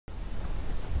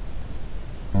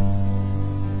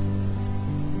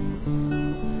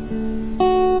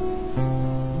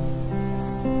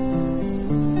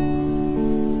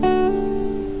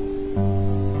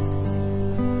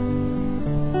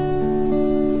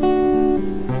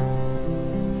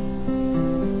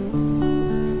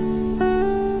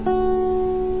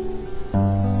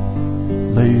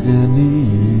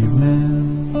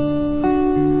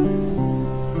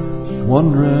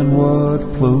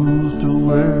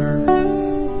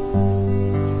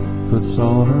puts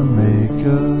on her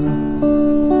makeup,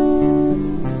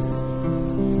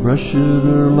 brushes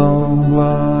her long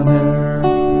blonde hair,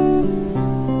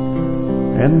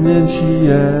 and then she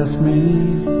asks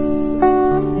me,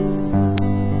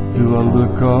 do I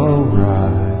look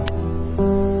alright?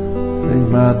 Say,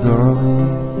 my darling,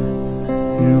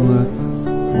 you look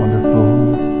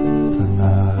wonderful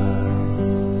tonight.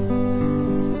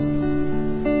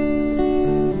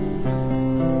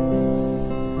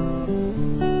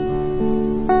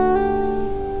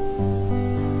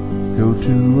 Go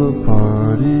to a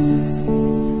party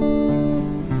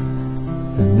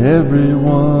and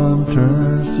everyone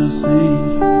turns to see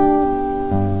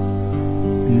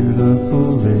beautiful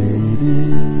lady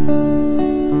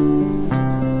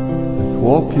that's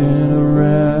walking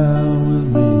around with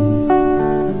me.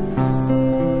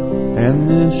 And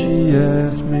then she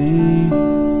asks me,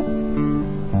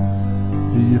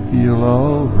 do you feel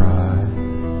alright?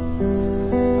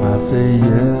 I say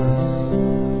yes,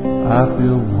 I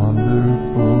feel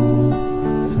wonderful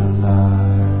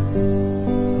tonight.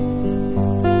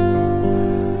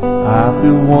 I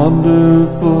feel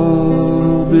wonderful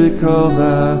because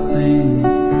I see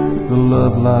the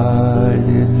love light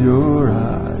in your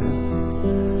eyes,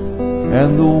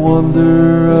 and the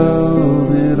wonder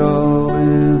of it all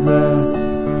is that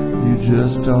you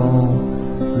just don't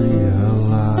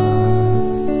realize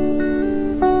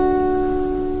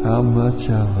how much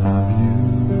I love you.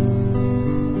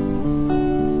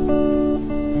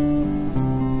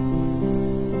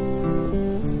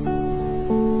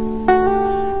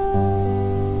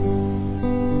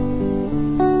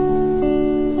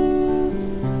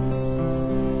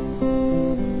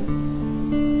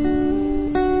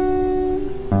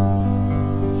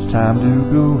 Time to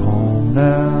go home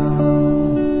now,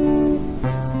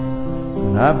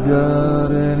 and I've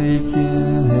got an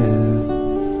aching head.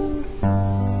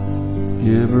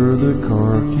 Give her the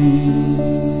car keys,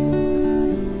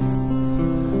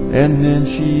 and then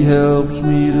she helps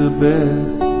me to bed.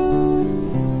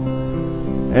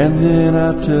 And then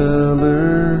I tell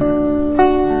her,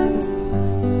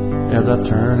 as I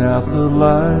turn out the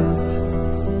light,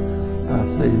 I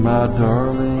say, my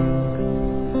darling,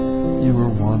 you were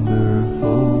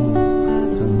wonderful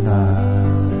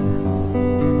tonight.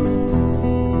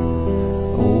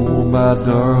 Oh, my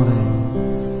darling,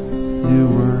 you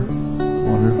were